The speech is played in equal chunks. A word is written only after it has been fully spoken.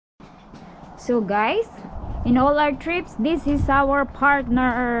So guys, in all our trips, this is our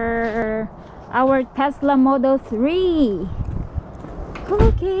partner, our Tesla Model 3.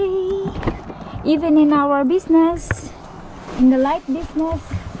 Okay, even in our business, in the light business,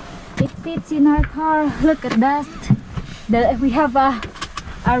 it fits in our car. Look at that. We have a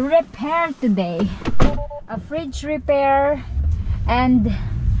repair today, a fridge repair and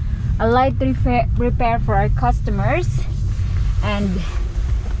a light repair for our customers. And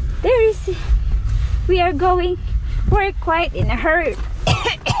we're quite in a hurry.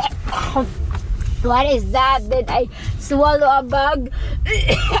 What is that? Did I swallow a bug?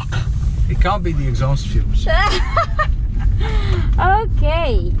 It can't be the exhaust fumes.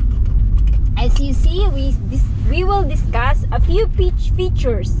 Okay, as you see, we will discuss a few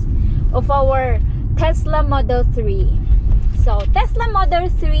features of our Tesla Model 3. So Tesla Model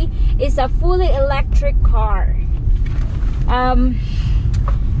 3 is a fully electric car.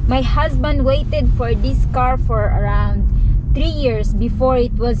 My husband waited for this car for around 3 years before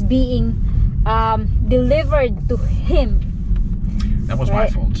it was being delivered to him. That was my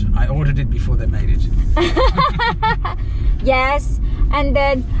fault. I ordered it before they made it. Yes, and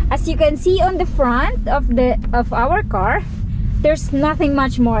then as you can see on the front of our car, there's nothing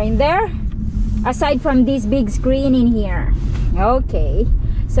much more in there aside from this big screen in here. Okay,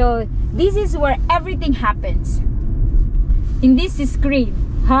 so this is where everything happens, in this screen.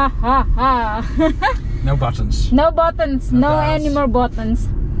 Ha ha ha. No buttons. No buttons, no any more buttons.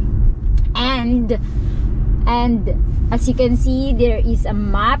 And as you can see, there is a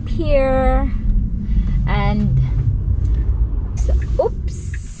map here, and so,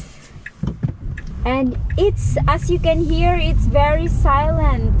 oops, and it's, as you can hear, it's very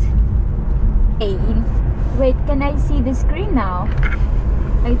silent. Hey, wait, can I see the screen now?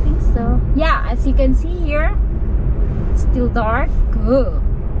 I think so. Yeah, as you can see here, it's still dark. Good.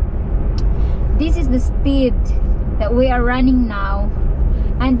 This is the speed that we are running now,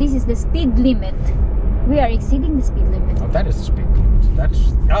 and this is the speed limit. We are exceeding the speed limit. Oh, that is the speed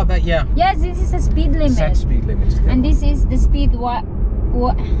limit. Yeah. Yes, this is the speed limit. Set speed limit. And this is the speed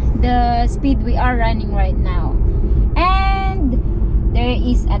the speed we are running right now. And there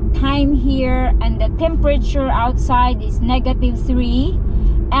is a time here, and the temperature outside is -3.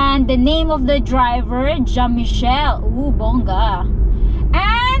 And the name of the driver, Jean-Michel. Ooh, bonga.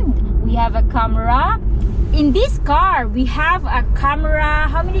 And we have a camera. In this car, we have a camera.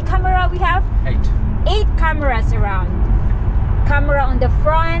 How many cameras we have? 8 cameras around. Camera on the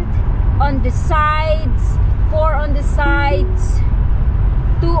front, on the sides, 4 on the sides,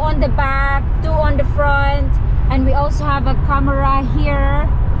 2 on the back, 2 on the front, and we also have a camera here,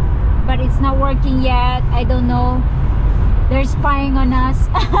 but it's not working yet. I don't know. They're spying on us.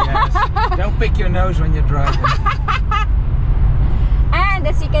 Yes. Don't pick your nose when you're driving. And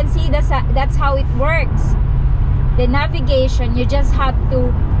as you can see, that's how it works. The navigation, you just have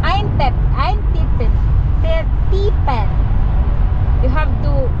to eintippen. You have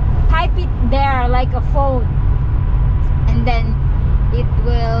to type it there like a phone, and then it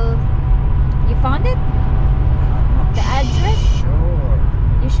will. You found it? The address? Sure.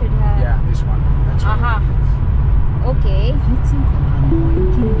 You should have. Yeah, this one. That's right. Okay.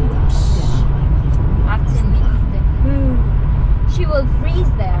 She will freeze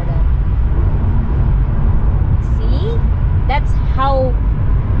there then. See? That's how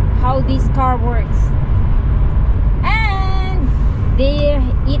this car works. And there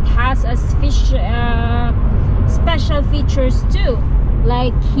it has a special features too.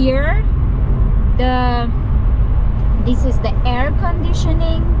 Like here, this is the air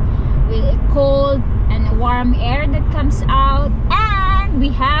conditioning with cold and warm air that comes out, and we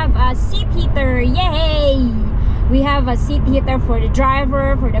have a seat heater. Yay! We have a seat heater for the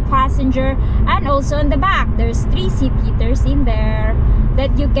driver, for the passenger, and also in the back there's 3 seat heaters in there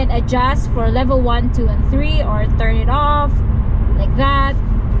that you can adjust for level 1, 2, and 3, or turn it off like that.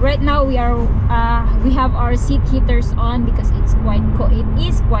 Right now we have our seat heaters on because it's quite cold. It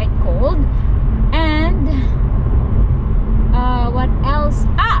is quite cold. And what else?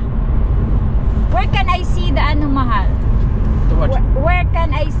 Where can I see the ano, mahal? The what? Where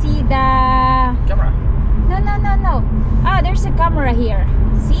can I see the Camera. No. There's a camera here.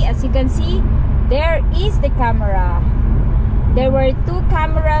 See, as you can see, there is the camera. There were 2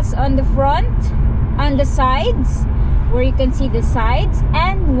 cameras on the front, on the sides, where you can see the sides,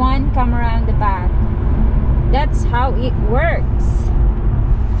 and 1 camera on the back. That's how it works.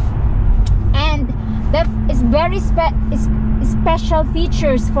 And that is very special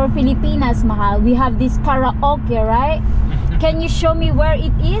features for Filipinas, mahal. We have this karaoke, right? Can you show me where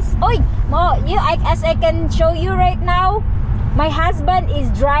it is? As I can show you right now, my husband is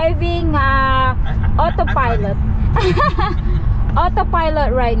driving autopilot.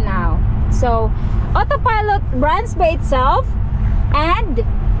 Autopilot right now. So autopilot runs by itself, and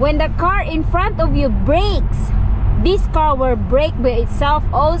when the car in front of you brakes, this car will brake by itself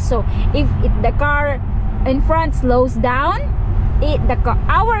also. If the car in front slows down,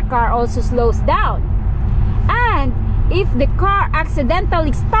 our car also slows down. And if the car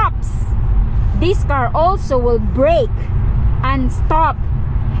accidentally stops, this car also will brake and stop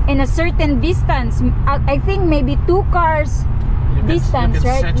in a certain distance. I think maybe 2 cars distance,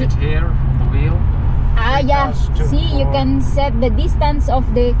 right? Set it here on the wheel. Yeah. See, you can set the distance of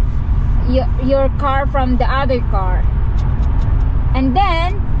your car from the other car. And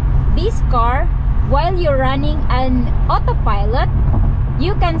then this car, while you're running an autopilot,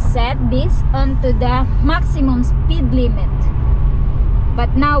 you can set this onto the maximum speed limit.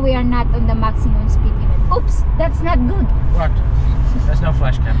 But now we are not on the maximum speed limit. Oops, that's not good. What? There's no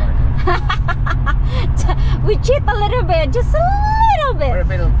flash camera here. We cheat a little bit, just a little bit. We're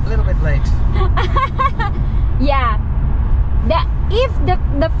a little bit late. Yeah. If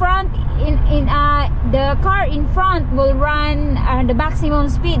the front the car in front will run the maximum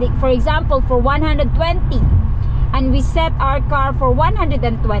speed, for example for 120, and we set our car for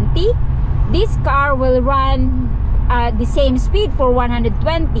 120, this car will run the same speed for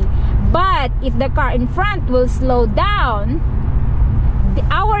 120. But if the car in front will slow down,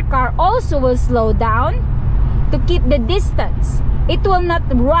 our car also will slow down to keep the distance. It will not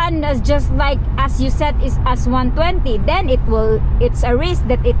run as just like as you set is as 120. Then it's a risk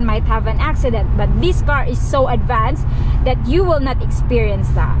that it might have an accident. But this car is so advanced that you will not experience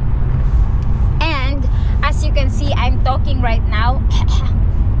that. And as you can see, I'm talking right now.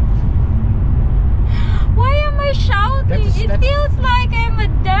 Why am I shouting? It feels like I'm a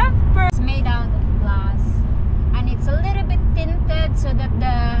deaf person. It's made out of glass, and it's a little bit tinted so that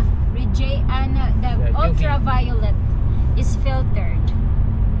the ultraviolet is filtered.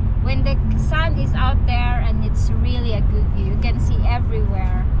 When the sun is out there and it's really a good view, you can see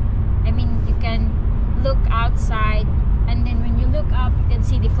everywhere. I mean, you can look outside, and then when you look up, you can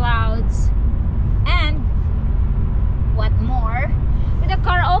see the clouds. And what more? With the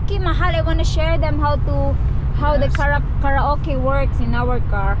karaoke, Mahal, I want to share them how the karaoke works in our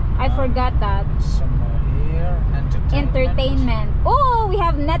car. I forgot that. Somewhere here, entertainment. Oh, we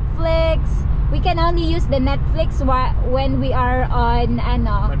have Netflix. We can only use the Netflix when we are on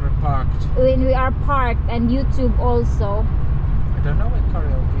when we're parked. When we are parked, and YouTube also. I don't know what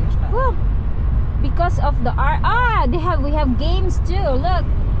karaoke is now. Well, because of the we have games too. Look,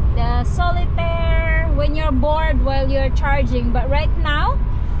 the solitaire when you're bored while you're charging. But right now,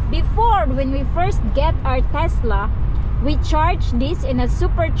 before when we first get our Tesla, we charge this in a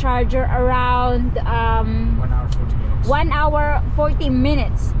supercharger around 1 hour 40 minutes. 1 hour 40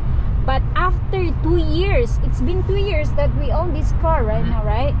 minutes. But after 2 years, it's been 2 years that we own this car right now,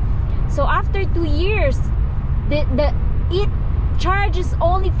 right? So after 2 years, it charges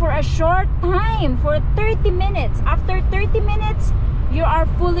only for a short time, for 30 minutes. After 30 minutes, you are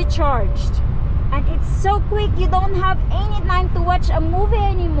fully charged. And it's so quick, you don't have any time to watch a movie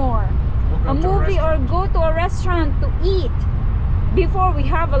anymore. A movie or go to a restaurant to eat. Before, we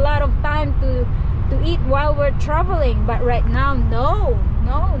have a lot of time to eat while we're traveling, but right now, no,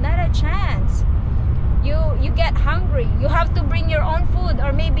 not a chance. You get hungry, you have to bring your own food,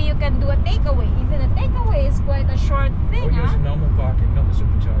 or maybe you can do a takeaway. Even a takeaway is quite a short thing. Or use normal parking, not the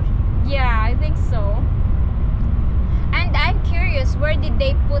supercharger. Yeah, I think so. And I'm curious, where did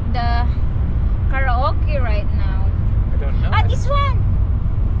they put the karaoke right now? I don't know. This one,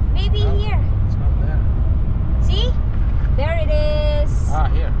 maybe here. It's not there. See, there it is.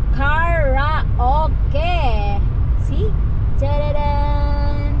 Here. Karaoke. See? Da-da-da.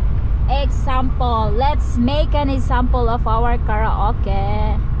 Example. Let's make an example of our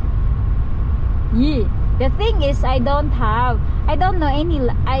karaoke. Yeah. The thing is, I don't know any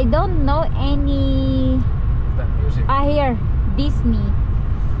That music. Here,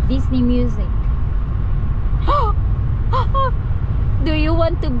 Disney music. Do you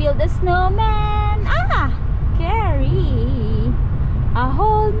want to build a snowman? Carrie, a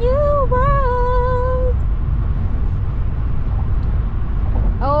whole new world.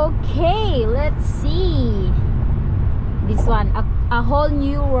 Okay, let's see this one, a whole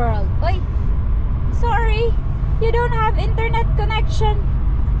new world. Oi, sorry, you don't have internet connection.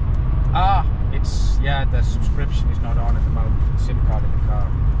 The subscription is not on at the moment. SIM card in the car.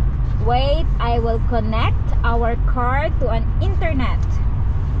 Wait, I will connect our car to an internet.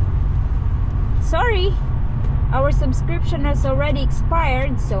 Sorry, our subscription has already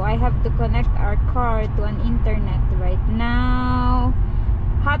expired, so I have to connect our car to an internet right now.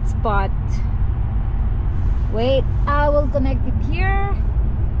 Hotspot. Wait, I will connect it here.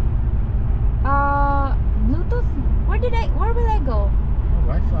 Bluetooth. Where will I go? Oh,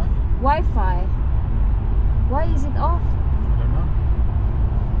 Wi-Fi. Wi-Fi. Why is it off? I don't know.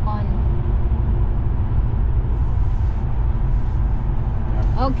 On.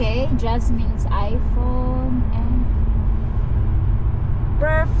 Okay, Jasmine's iPhone and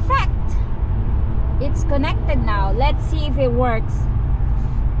perfect. It's connected now. Let's see if it works.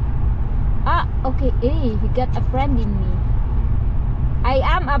 Ah, okay. Hey, you got a friend in me. I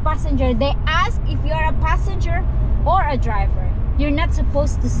am a passenger. They ask if you're a passenger or a driver. You're not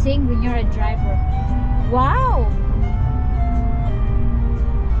supposed to sing when you're a driver. Wow.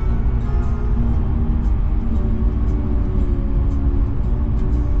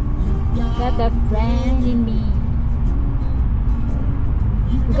 Got a friend in me.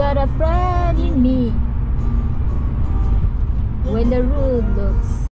 Got a friend in me. When the road looks